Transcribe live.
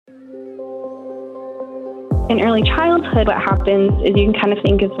In early childhood, what happens is you can kind of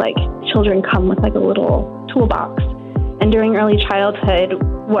think of like children come with like a little toolbox. And during early childhood,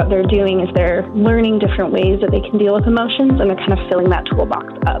 what they're doing is they're learning different ways that they can deal with emotions, and they're kind of filling that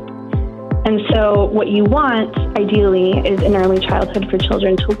toolbox up. And so what you want, ideally, is in early childhood for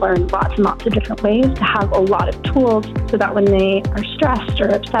children to learn lots and lots of different ways, to have a lot of tools so that when they are stressed or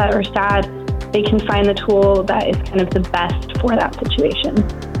upset or sad, they can find the tool that is kind of the best for that situation.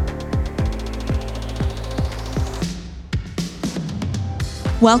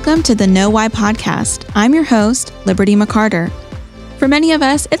 Welcome to the Know Why podcast. I'm your host, Liberty McCarter. For many of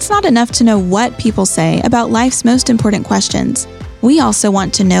us, it's not enough to know what people say about life's most important questions. We also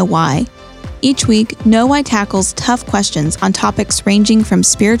want to know why. Each week, Know Why tackles tough questions on topics ranging from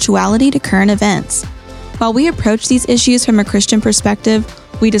spirituality to current events. While we approach these issues from a Christian perspective,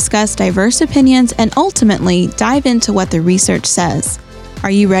 we discuss diverse opinions and ultimately dive into what the research says. Are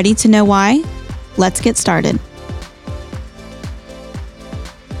you ready to know why? Let's get started.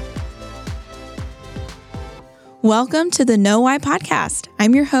 Welcome to the Know Why podcast.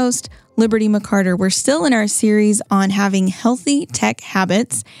 I'm your host, Liberty McCarter. We're still in our series on having healthy tech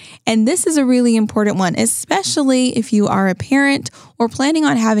habits, and this is a really important one, especially if you are a parent or planning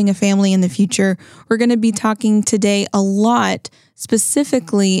on having a family in the future. We're going to be talking today a lot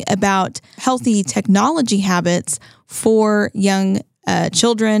specifically about healthy technology habits for young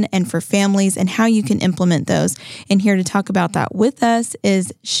children and for families and how you can implement those. And here to talk about that with us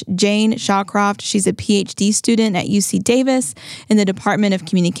is Jane Shawcroft. She's a PhD student at UC Davis in the Department of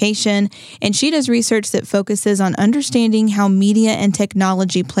Communication, and she does research that focuses on understanding how media and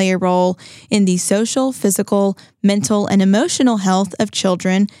technology play a role in the social, physical, mental, and emotional health of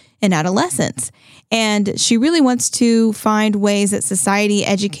children and adolescents. And she really wants to find ways that society,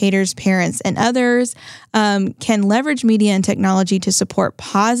 educators, parents, and others can leverage media and technology to support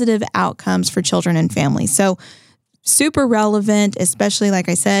positive outcomes for children and families. So super relevant, especially, like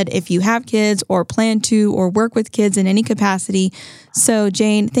I said, if you have kids or plan to or work with kids in any capacity. So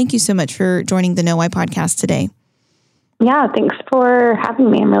Jane, thank you so much for joining the Know Why podcast today. Yeah, thanks for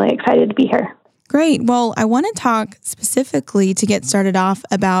having me. I'm really excited to be here. Great. Well, I want to talk specifically to get started off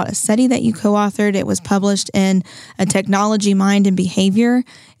about a study that you co-authored. It was published in a Technology, Mind, and Behavior,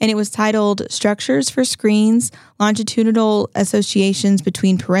 and it was titled Structures for Screens, Longitudinal Associations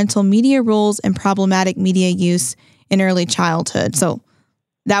Between Parental Media Rules and Problematic Media Use in Early Childhood. So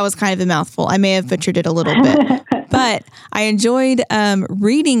that was kind of a mouthful. I may have butchered it a little bit, but I enjoyed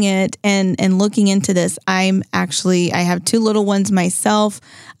reading it and looking into this. I have two little ones myself,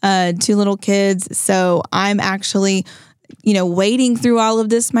 two little kids. So I'm actually, wading through all of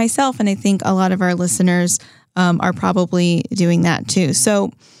this myself. And I think a lot of our listeners are probably doing that too.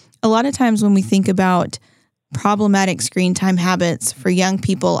 So a lot of times when we think about problematic screen time habits for young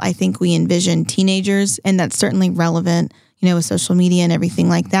people, I think we envision teenagers, and that's certainly relevant, with social media and everything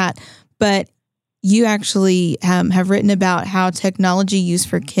like that. But you actually have written about how technology use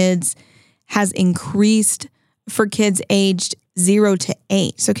for kids has increased for kids aged 0 to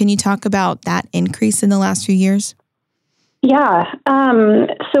 8. So can you talk about that increase in the last few years? Yeah.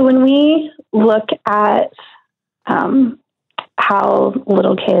 So when we look at how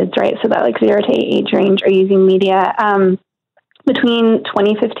little kids, right, so that like 0 to 8 age range are using media, between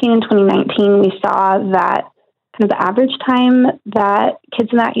 2015 and 2019, we saw that kind of the average time that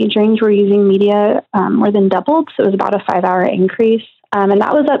kids in that age range were using media more than doubled. So it was about a 5-hour increase. And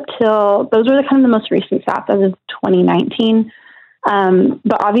that was up till, those were the most recent stats as of 2019.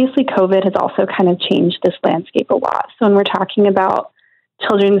 But obviously COVID has also kind of changed this landscape a lot. So when we're talking about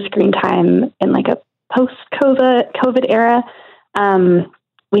children's screen time in like a post-COVID era,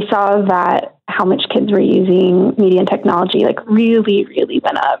 we saw that how much kids were using media and technology like really, really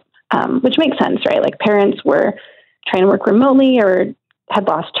went up. Which makes sense, right? Like parents were trying to work remotely or had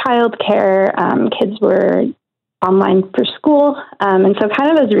lost childcare. Kids were online for school. And so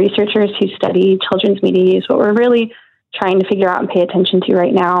kind of as researchers who study children's media use, what we're really trying to figure out and pay attention to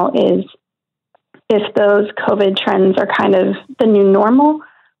right now is if those COVID trends are kind of the new normal,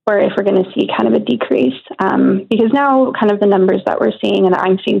 or if we're going to see kind of a decrease. Because now kind of the numbers that we're seeing and that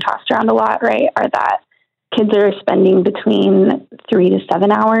I'm seeing tossed around a lot, right, are that kids are spending between 3 to 7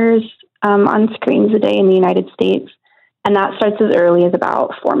 hours on screens a day in the United States. And that starts as early as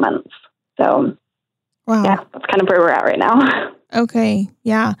about 4 months. So, wow. Yeah, that's kind of where we're at right now. Okay.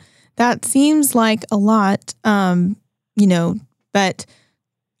 Yeah. That seems like a lot, but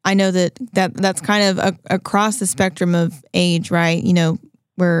I know that's kind of across the spectrum of age, right?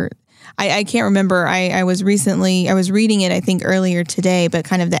 Where I can't remember. I was reading it, I think earlier today, but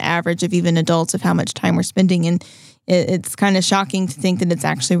kind of the average of even adults of how much time we're spending it's kind of shocking to think that it's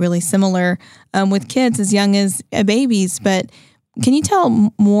actually really similar with kids as young as babies. But can you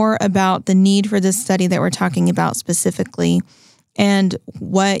tell more about the need for this study that we're talking about specifically and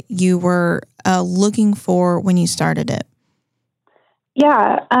what you were looking for when you started it?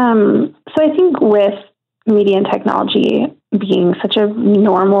 Yeah. So I think with media and technology being such a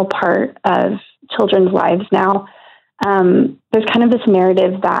normal part of children's lives now, there's kind of this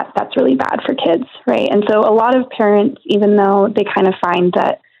narrative that that's really bad for kids, right? And so a lot of parents, even though they kind of find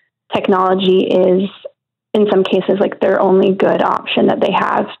that technology is, in some cases, like their only good option that they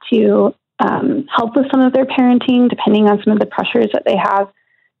have to help with some of their parenting, depending on some of the pressures that they have,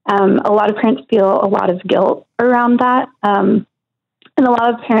 a lot of parents feel a lot of guilt around that. And a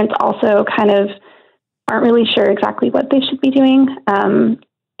lot of parents also kind of aren't really sure exactly what they should be doing.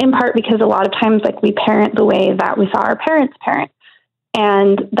 In part because a lot of times, like, we parent the way that we saw our parents parent.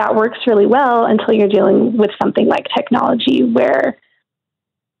 And that works really well until you're dealing with something like technology, where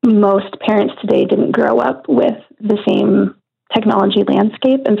most parents today didn't grow up with the same technology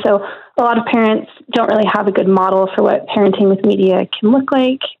landscape. And so a lot of parents don't really have a good model for what parenting with media can look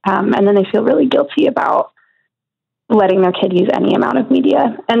like. And then they feel really guilty about letting their kid use any amount of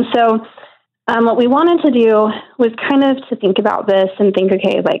media. And so what we wanted to do was kind of to think about this and think,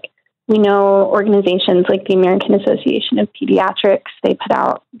 okay, like, we know organizations like the American Association of Pediatrics, they put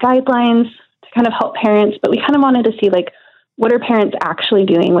out guidelines to kind of help parents, but we kind of wanted to see, like, what are parents actually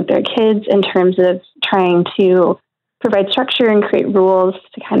doing with their kids in terms of trying to provide structure and create rules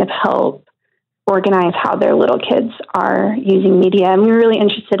to kind of help organize how their little kids are using media. And we were really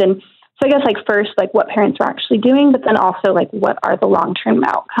interested in, so I guess, like, first, like, what parents are actually doing, but then also, like, what are the long-term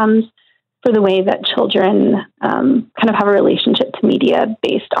outcomes for the way that children kind of have a relationship to media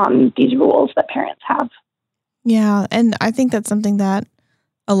based on these rules that parents have. Yeah, and I think that's something that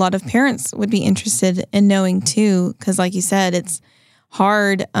a lot of parents would be interested in knowing too, because like you said, it's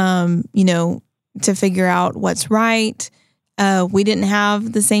hard, to figure out what's right. We didn't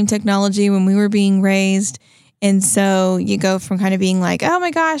have the same technology when we were being raised. And so you go from kind of being like, oh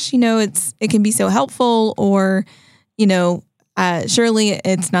my gosh, it can be so helpful, or, surely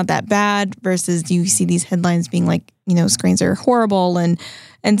it's not that bad, versus you see these headlines being like, screens are horrible. And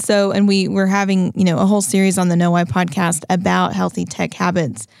we were having, a whole series on the Know Why podcast about healthy tech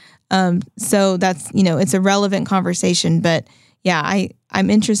habits. So that's, it's a relevant conversation, but yeah, I'm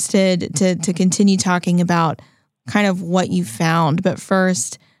interested to continue talking about kind of what you found. But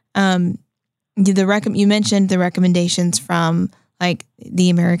first, you mentioned the recommendations from like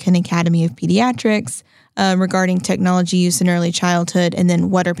the American Academy of Pediatrics regarding technology use in early childhood, and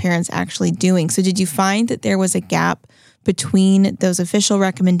then what are parents actually doing? So did you find that there was a gap between those official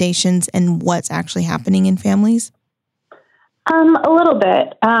recommendations and what's actually happening in families? A little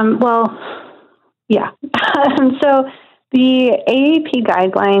bit. Yeah. So the AAP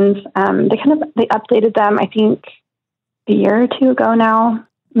guidelines, they updated them, I think, a year or two ago now,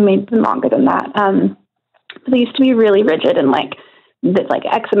 maybe longer than that. They used to be really rigid and like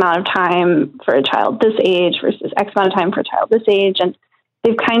X amount of time for a child this age versus X amount of time for a child this age. And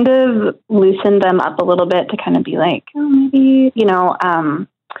they've kind of loosened them up a little bit to kind of be like, maybe, so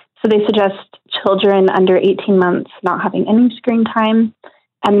they suggest children under 18 months not having any screen time.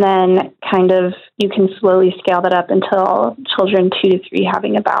 And then kind of you can slowly scale that up until children 2 to 3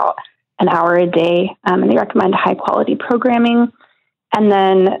 having about an hour a day. And they recommend high quality programming. And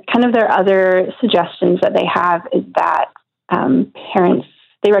then kind of their other suggestions that they have is that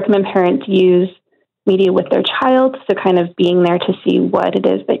they recommend parents use media with their child. So kind of being there to see what it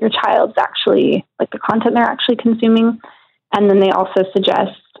is that your child's actually, like the content they're actually consuming. And then they also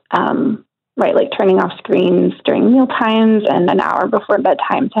suggest, like turning off screens during meal times and an hour before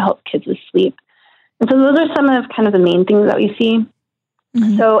bedtime to help kids with sleep. And so those are some of kind of the main things that we see.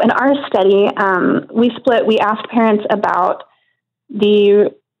 Mm-hmm. So in our study, we asked parents about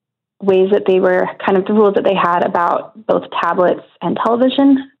the ways that they were kind of the rules that they had about both tablets and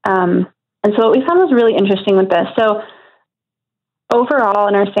television. And so what we found was really interesting with this. So overall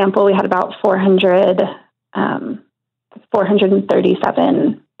in our sample, we had about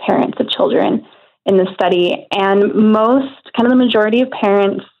 437 parents of children in the study. And the majority of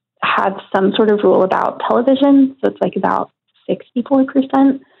parents had some sort of rule about television. So it's like about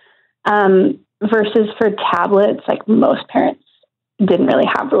 64%, versus for tablets, like most parents didn't really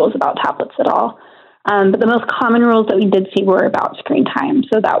have rules about tablets at all. But the most common rules that we did see were about screen time.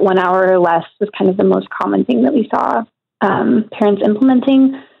 So that 1 hour or less was kind of the most common thing that we saw parents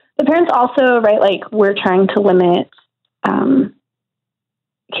implementing. But parents also, we're trying to limit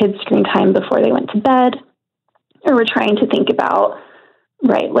kids' screen time before they went to bed, or we're trying to think about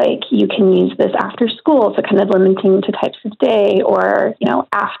right? Like you can use this after school, so kind of limiting to types of day, or,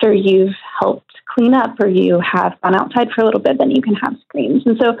 after you've helped clean up or you have gone outside for a little bit, then you can have screens.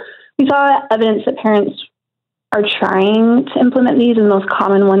 And so we saw evidence that parents are trying to implement these, and the most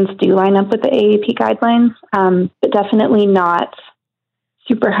common ones do line up with the AAP guidelines, but definitely not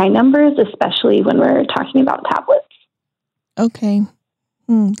super high numbers, especially when we're talking about tablets. Okay.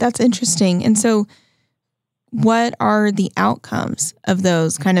 That's interesting. And so what are the outcomes of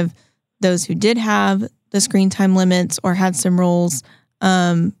those who did have the screen time limits or had some rules,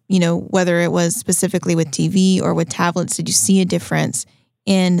 whether it was specifically with TV or with tablets? Did you see a difference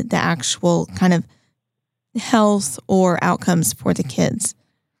in the actual kind of health or outcomes for the kids?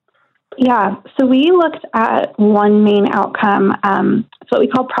 Yeah, so we looked at one main outcome. It's what we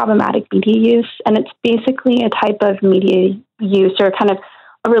call problematic media use, and it's basically a type of media use or kind of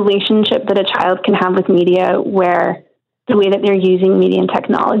a relationship that a child can have with media where the way that they're using media and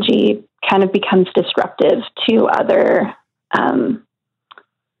technology kind of becomes disruptive to other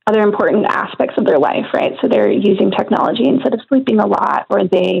important aspects of their life, right? So they're using technology instead of sleeping a lot, or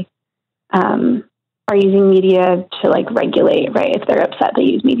they are using media to regulate, right? If they're upset, they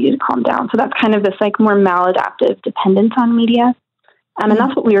use media to calm down. So that's kind of this more maladaptive dependence on media. And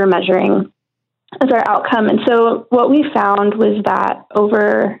that's what we were measuring as our outcome. And so what we found was that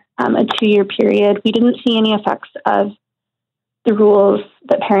over a 2-year period, we didn't see any effects of the rules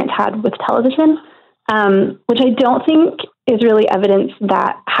that parents had with television, which I don't think is really evidence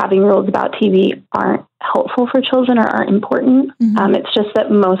that having rules about TV aren't helpful for children or aren't important. Mm-hmm. It's just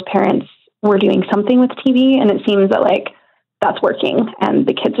that most parents were doing something with TV, and it seems that that's working and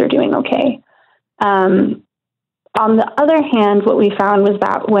the kids are doing okay. On the other hand, what we found was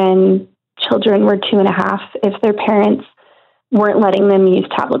that when children were 2.5, if their parents weren't letting them use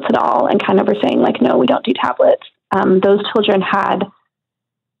tablets at all and kind of were saying no, we don't do tablets, those children had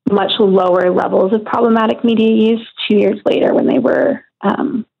much lower levels of problematic media use 2 years later when they were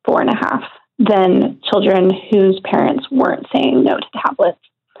 4.5 than children whose parents weren't saying no to tablets.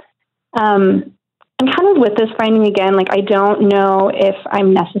 And kind of with this finding again, I don't know if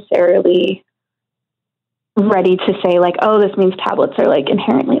I'm necessarily ready to say oh, this means tablets are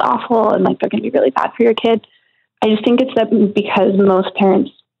inherently awful and they're going to be really bad for your kid. I just think it's that because most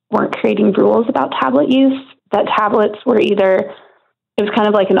parents weren't creating rules about tablet use, that tablets were either, it was kind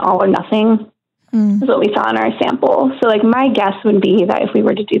of an all or nothing is what we saw in our sample. So my guess would be that if we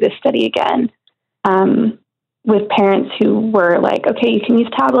were to do this study again, with parents who were okay, you can use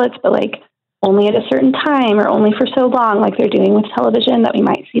tablets, but only at a certain time or only for so long, they're doing with television, that we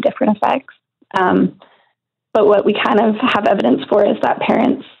might see different effects. But what we kind of have evidence for is that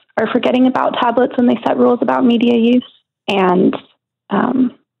parents are forgetting about tablets when they set rules about media use. And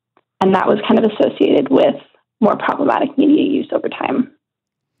that was kind of associated with more problematic media use over time.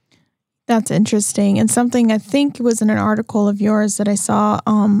 That's interesting. And something I think was in an article of yours that I saw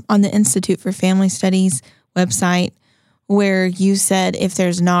on the Institute for Family Studies website, where you said if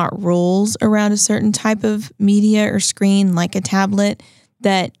there's not rules around a certain type of media or screen, like a tablet,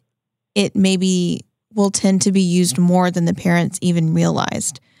 that it maybe will tend to be used more than the parents even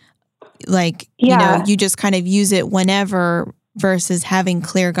realized. You just kind of use it whenever versus having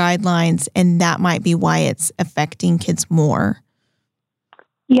clear guidelines, and that might be why it's affecting kids more.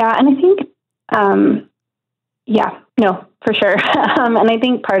 Yeah, and I think, for sure. And I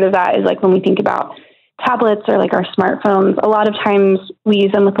think part of that is when we think about tablets or our smartphones, a lot of times we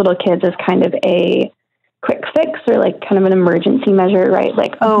use them with little kids as kind of a quick fix or kind of an emergency measure, right?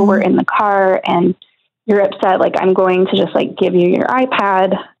 Oh, we're in the car and you're upset. I'm going to just give you your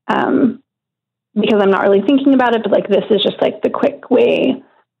iPad because I'm not really thinking about it, but this is just the quick way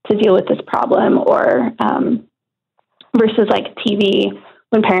to deal with this problem. Or versus TV,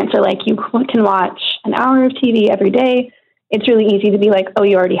 when parents are you can watch an hour of TV every day. It's really easy to be oh,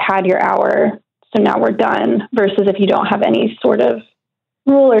 you already had your hour, so now we're done. Versus if you don't have any sort of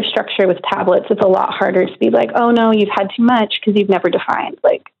rule or structure with tablets, it's a lot harder to be oh no, you've had too much, because you've never defined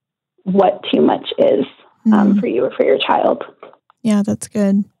what too much is for you or for your child. Yeah, that's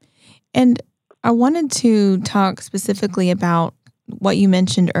good. And I wanted to talk specifically about what you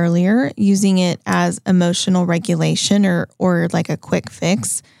mentioned earlier, using it as emotional regulation or a quick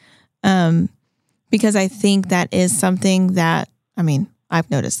fix. Because I think that is something that, I've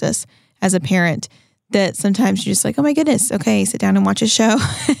noticed this as a parent, that sometimes you're just oh my goodness, okay, sit down and watch a show.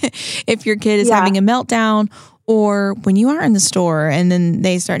 If your kid is having a meltdown, or when you are in the store and then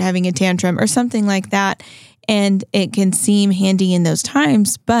they start having a tantrum or something like that, and it can seem handy in those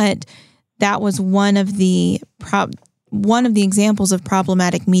times, but that was one of the one of the examples of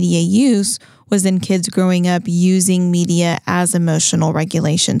problematic media use was in kids growing up using media as emotional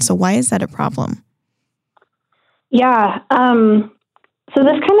regulation. So why is that a problem? Yeah. So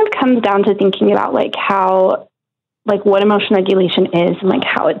this kind of comes down to thinking about how, what emotion regulation is and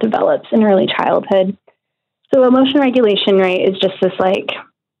how it develops in early childhood. So emotion regulation, right, is just this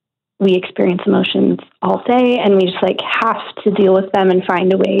we experience emotions all day and we just have to deal with them and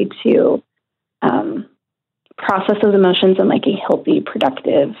find a way to process those emotions in a healthy,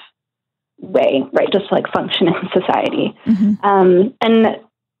 productive way, right? Just function in society. Mm-hmm. And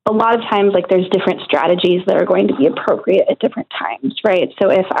a lot of times, there's different strategies that are going to be appropriate at different times, right? So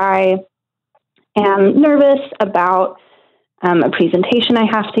if I am nervous about a presentation I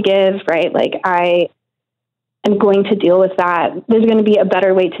have to give, right? I am going to deal with that. There's going to be a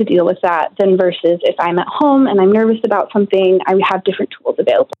better way to deal with that than versus if I'm at home and I'm nervous about something, I have different tools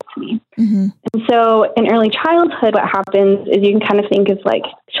available to me. Mm-hmm. And so in early childhood, what happens is you can kind of think of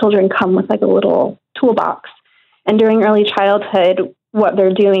children come with a little toolbox. And during early childhood, what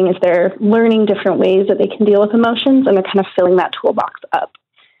they're doing is they're learning different ways that they can deal with emotions, and they're kind of filling that toolbox up.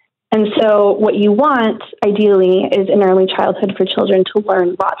 And so what you want, ideally, is in early childhood for children to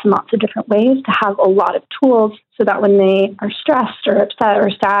learn lots and lots of different ways, to have a lot of tools so that when they are stressed or upset or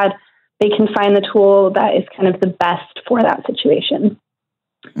sad, they can find the tool that is kind of the best for that situation.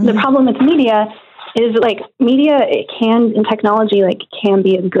 Mm-hmm. The problem with media is media, it can, in technology, can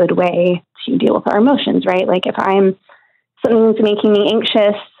be a good way to deal with our emotions, right? If something's making me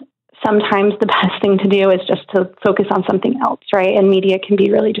anxious, sometimes the best thing to do is just to focus on something else, right? And media can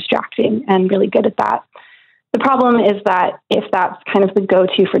be really distracting and really good at that. The problem is that if that's kind of the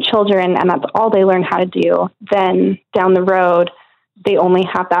go-to for children and that's all they learn how to do, then down the road, they only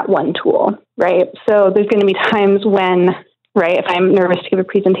have that one tool, right? So there's going to be times when, right, if I'm nervous to give a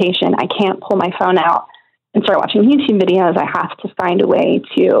presentation, I can't pull my phone out and start watching YouTube videos. I have to find a way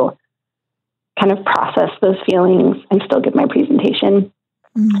to kind of process those feelings and still give my presentation.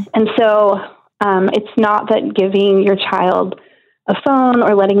 Mm-hmm. And so it's not that giving your child a phone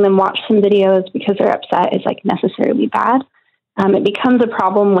or letting them watch some videos because they're upset is necessarily bad. It becomes a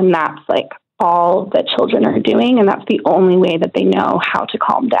problem when that's all that children are doing, and that's the only way that they know how to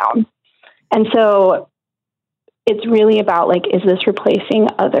calm down. And so it's really about is this replacing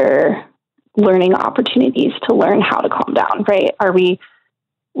other learning opportunities to learn how to calm down, right? Are we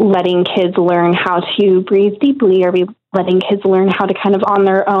letting kids learn how to breathe deeply? Are we letting kids learn how to kind of on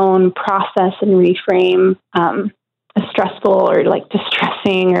their own process and reframe a stressful or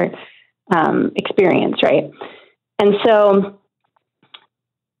distressing or experience, right? And so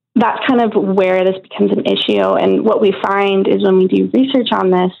that's kind of where this becomes an issue. And what we find is when we do research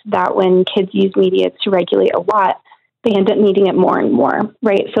on this, that when kids use media to regulate a lot, they end up needing it more and more,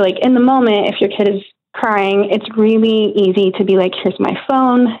 right? So in the moment, if your kid is crying, it's really easy to be here's my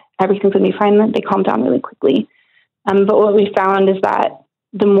phone, everything's going to be fine. They calm down really quickly. But what we found is that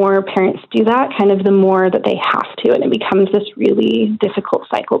the more parents do that, kind of the more that they have to, and it becomes this really difficult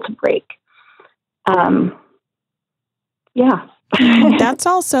cycle to break. Yeah. That's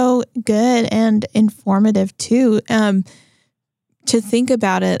also good and informative too, to think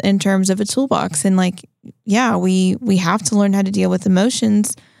about it in terms of a toolbox. And we have to learn how to deal with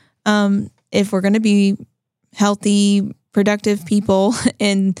emotions if we're going to be healthy, productive people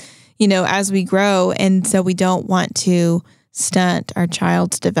and, as we grow. And so we don't want to stunt our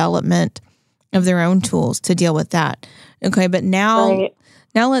child's development of their own tools to deal with that. Okay. But now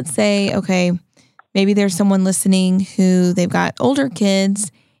let's say, okay, maybe there's someone listening who they've got older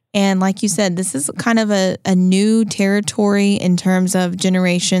kids. And like you said, this is kind of a new territory in terms of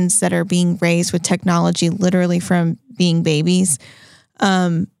generations that are being raised with technology, literally from being babies.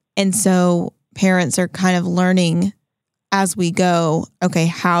 And so parents are kind of learning as we go, okay,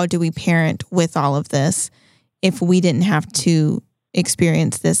 how do we parent with all of this if we didn't have to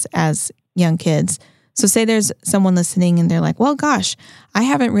experience this as young kids? So say there's someone listening and they're like, well, gosh, I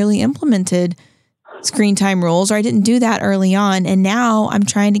haven't really implemented screen time rules, or I didn't do that early on, and now I'm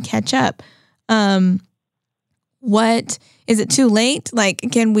trying to catch up. What is it too late?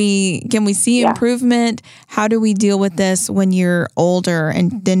 Can we see improvement? How do we deal with this when you're older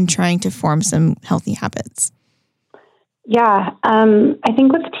and then trying to form some healthy habits? Yeah. I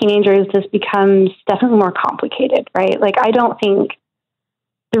think with teenagers, this becomes definitely more complicated, right? I don't think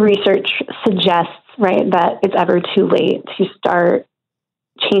the research suggests, right, that it's ever too late to start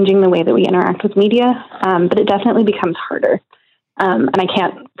changing the way that we interact with media, but it definitely becomes harder. And I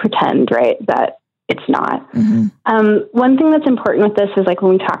can't pretend, right, that it's not. Mm-hmm. One thing that's important with this is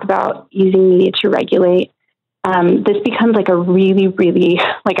when we talk about using media to regulate, this becomes a really, really,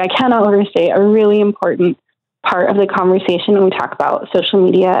 I cannot overstate, a really important part of the conversation when we talk about social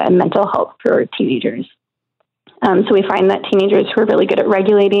media and mental health for teenagers. So we find that teenagers who are really good at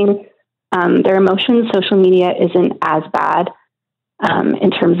regulating their emotions, social media isn't as bad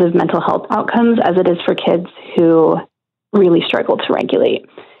in terms of mental health outcomes as it is for kids who really struggle to regulate.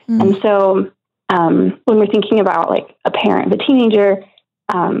 Mm. And so when we're thinking about like a parent of a teenager,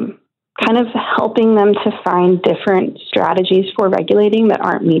 kind of helping them to find different strategies for regulating that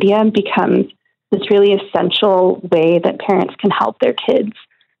aren't media becomes this really essential way that parents can help their kids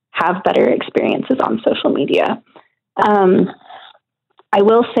have better experiences on social media. I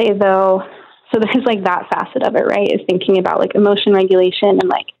will say though, so there's like that facet of it, right? Is thinking about like emotion regulation and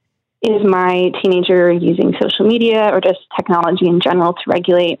like, is my teenager using social media or just technology in general to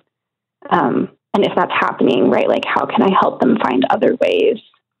regulate? And if that's happening, right, like how can I help them find other ways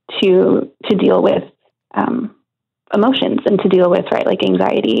to deal with emotions and to deal with, right, like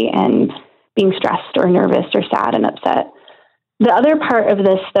anxiety and being stressed or nervous or sad and upset. The other part of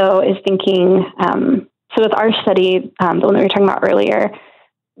this, though, is thinking, so with our study, the one that we were talking about earlier,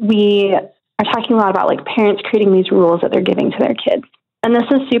 we are talking a lot about like parents creating these rules that they're giving to their kids. And this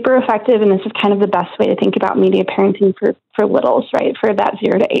is super effective, and this is kind of the best way to think about media parenting for littles, right, for that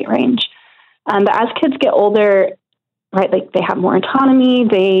 0 to 8 range. But as kids get older, right, like they have more autonomy,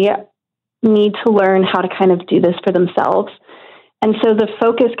 they need to learn how to kind of do this for themselves. And so the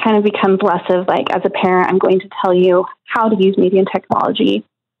focus kind of becomes less of like, as a parent, I'm going to tell you how to use media and technology.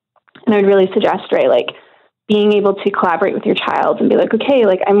 And I would really suggest, right, like being able to collaborate with your child and be like, okay,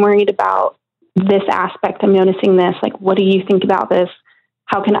 like I'm worried about this aspect. I'm noticing this. Like, what do you think about this?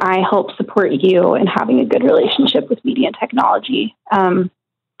 How can I help support you in having a good relationship with media and technology? Kind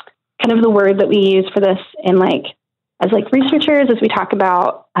of the word that we use for this in like, as like researchers, as we talk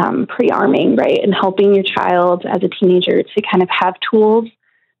about pre-arming, right? And helping your child as a teenager to kind of have tools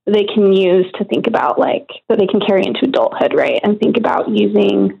that they can use to think about like, that they can carry into adulthood, right? And think about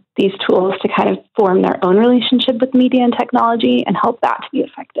using these tools to kind of form their own relationship with media and technology and help that to be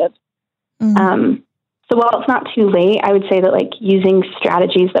effective. Mm-hmm. So while it's not too late, I would say that like using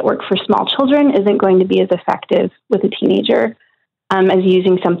strategies that work for small children isn't going to be as effective with a teenager as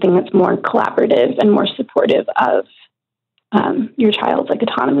using something that's more collaborative and more supportive of your child's like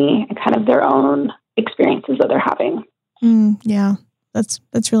autonomy and kind of their own experiences that they're having. Yeah, that's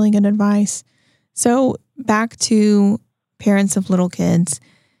really good advice. So back to parents of little kids,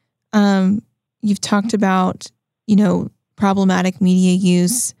 you've talked about, problematic media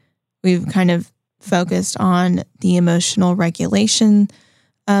use. We've kind of focused on the emotional regulation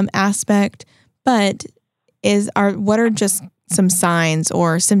aspect, but what are just some signs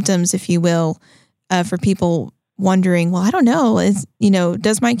or symptoms, if you will, for people wondering, well, I don't know,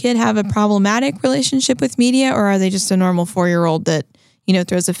 does my kid have a problematic relationship with media, or are they just a normal 4-year-old that,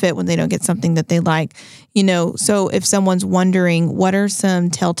 throws a fit when they don't get something that they like? So if someone's wondering, what are some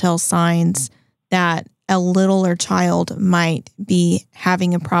telltale signs that a littler child might be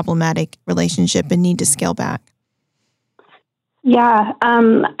having a problematic relationship and need to scale back? Yeah,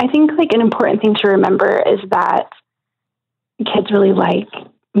 I think like an important thing to remember is that kids really like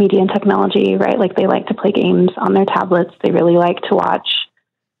media and technology, right? Like they like to play games on their tablets. They really like to watch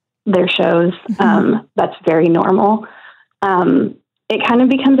their shows. Mm-hmm. That's very normal. It kind of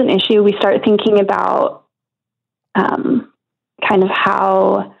becomes an issue. We start thinking about kind of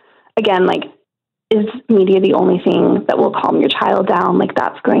how, again, like, is media the only thing that will calm your child down? Like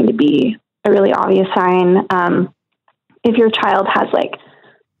that's going to be a really obvious sign. If your child has like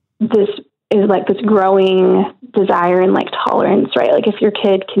this growing desire and like tolerance, right? Like if your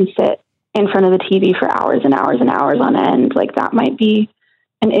kid can sit in front of the TV for hours and hours and hours on end, like that might be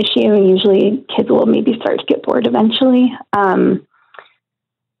an issue. And usually kids will maybe start to get bored eventually.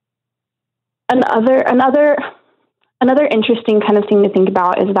 Another interesting kind of thing to think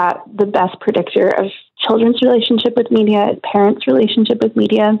about is that the best predictor of children's relationship with media is parents' relationship with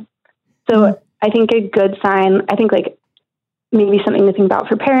media. So I think a good sign, I think like maybe something to think about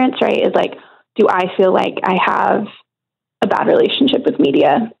for parents, right, is like, do I feel like I have a bad relationship with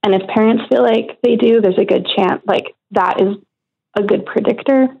media? And if parents feel like they do, there's a good chance like that is a good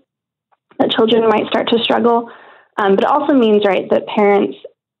predictor that children might start to struggle. But it also means, right, that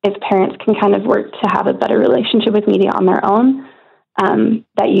if parents can kind of work to have a better relationship with media on their own,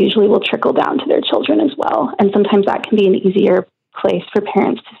 that usually will trickle down to their children as well. And sometimes that can be an easier place for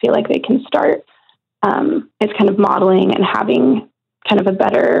parents to feel like they can start. It's kind of modeling and having kind of a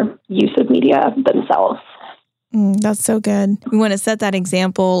better use of media themselves. That's so good. We want to set that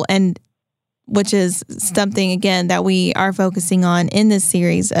example, and which is something, again, that we are focusing on in this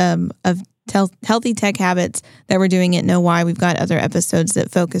series of healthy tech habits that we're doing at Know Why. We've got other episodes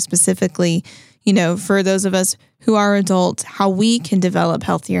that focus specifically, for those of us who are adults, how we can develop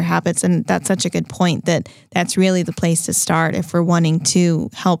healthier habits. And that's such a good point that's really the place to start if we're wanting to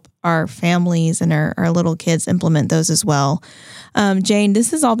help our families and our little kids implement those as well. Jane,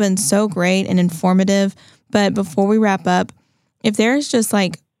 this has all been so great and informative. But before we wrap up, if there's just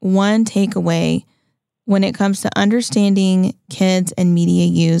like one takeaway when it comes to understanding kids and media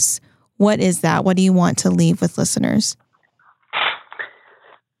use, what is that? What do you want to leave with listeners?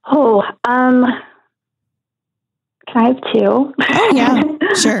 Can I have two? Oh, yeah,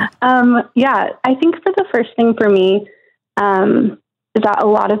 sure. I think for the first thing for me is that a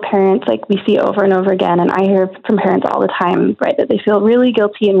lot of parents, like we see over and over again, and I hear from parents all the time, right, that they feel really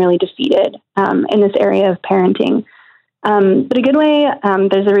guilty and really defeated in this area of parenting. But a good way,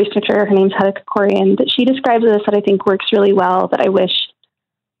 there's a researcher, her name's Hedda Kokorian, that she describes this that I think works really well, that I wish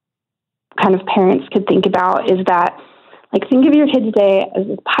kind of parents could think about, is that, like, think of your kid's day as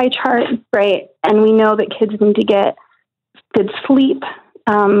a pie chart, right? And we know that kids need to get good sleep.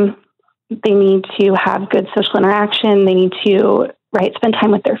 They need to have good social interaction. They need to, right, spend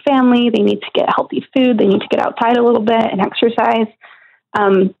time with their family. They need to get healthy food. They need to get outside a little bit and exercise.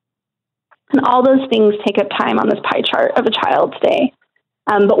 And all those things take up time on this pie chart of a child's day.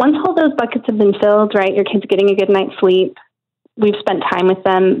 But once all those buckets have been filled, right, your kid's getting a good night's sleep, we've spent time with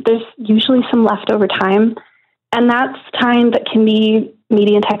them, there's usually some leftover time. And that's time that can be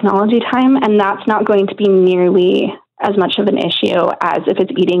media and technology time, and that's not going to be nearly as much of an issue as if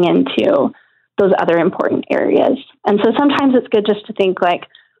it's eating into those other important areas. And so sometimes it's good just to think like,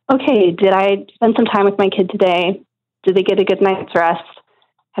 okay, did I spend some time with my kid today? Did they get a good night's rest?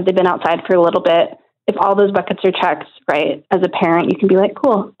 Have they been outside for a little bit? If all those buckets are checked, right, as a parent, you can be like,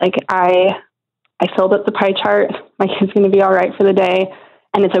 cool, like I filled up the pie chart. My kid's going to be all right for the day.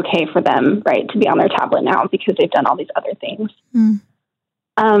 And it's okay for them, right, to be on their tablet now because they've done all these other things.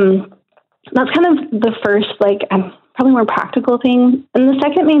 That's kind of the first, like, probably more practical thing. And the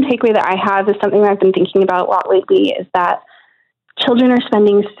second main takeaway that I have is something that I've been thinking about a lot lately, is that children are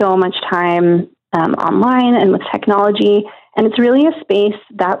spending so much time online and with technology, and it's really a space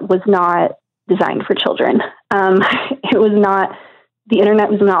that was not designed for children. The internet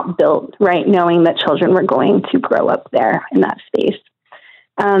was not built, right, knowing that children were going to grow up there in that space.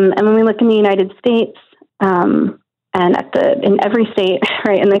 And when we look in the United States, and in every state,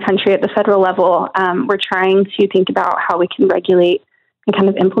 right, in the country at the federal level, we're trying to think about how we can regulate and kind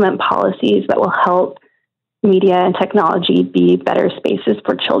of implement policies that will help media and technology be better spaces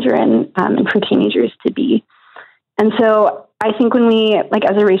for children and for teenagers to be. And so I think when we, like,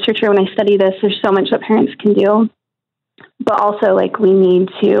 as a researcher, when I study this, there's so much that parents can do, but also, like, we need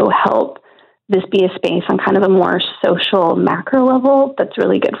to help this be a space on kind of a more social macro level that's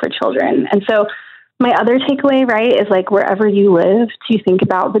really good for children. And so my other takeaway, right, is like wherever you live, to think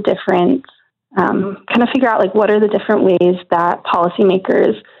about the different, kind of figure out like what are the different ways that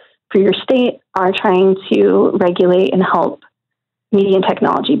policymakers for your state are trying to regulate and help media and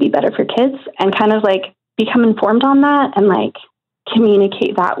technology be better for kids, and kind of like become informed on that and like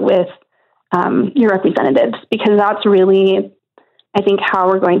communicate that with your representatives, because that's really, I think, how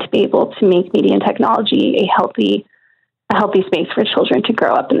we're going to be able to make media and technology a healthy space for children to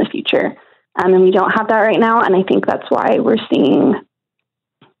grow up in the future. And we don't have that right now. And I think that's why we're seeing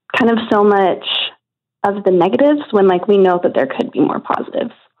kind of so much of the negatives when, like, we know that there could be more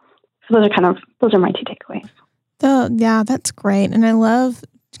positives. So those are my two takeaways. Yeah, that's great. And I love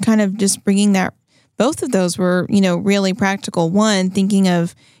kind of just bringing that. Both of those were, really practical. One, thinking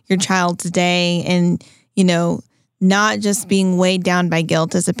of your child's day and, not just being weighed down by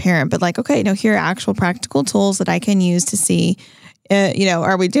guilt as a parent, but like, okay, here are actual practical tools that I can use to see,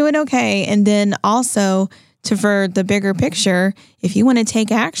 are we doing okay? And then also for the bigger picture, if you want to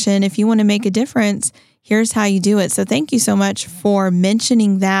take action, if you want to make a difference, here's how you do it. So thank you so much for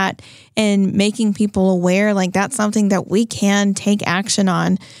mentioning that and making people aware, like that's something that we can take action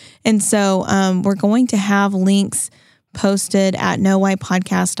on. And so we're going to have links posted at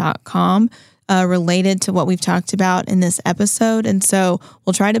knowwhypodcast.com related to what we've talked about in this episode. And so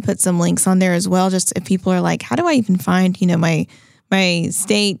we'll try to put some links on there as well, just if people are like, how do I even find, my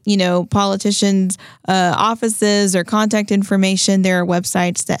state, politicians' offices or contact information. There are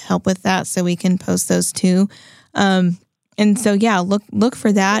websites that help with that, so we can post those too. And so, yeah, look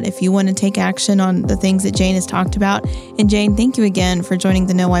for that if you want to take action on the things that Jane has talked about. And Jane, thank you again for joining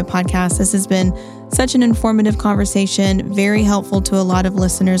the Know Why podcast. This has been such an informative conversation, very helpful to a lot of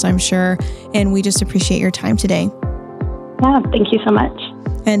listeners, I'm sure. And we just appreciate your time today. Yeah, thank you so much.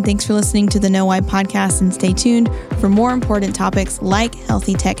 And thanks for listening to the Know Why podcast, and stay tuned for more important topics like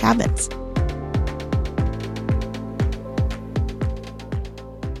healthy tech habits.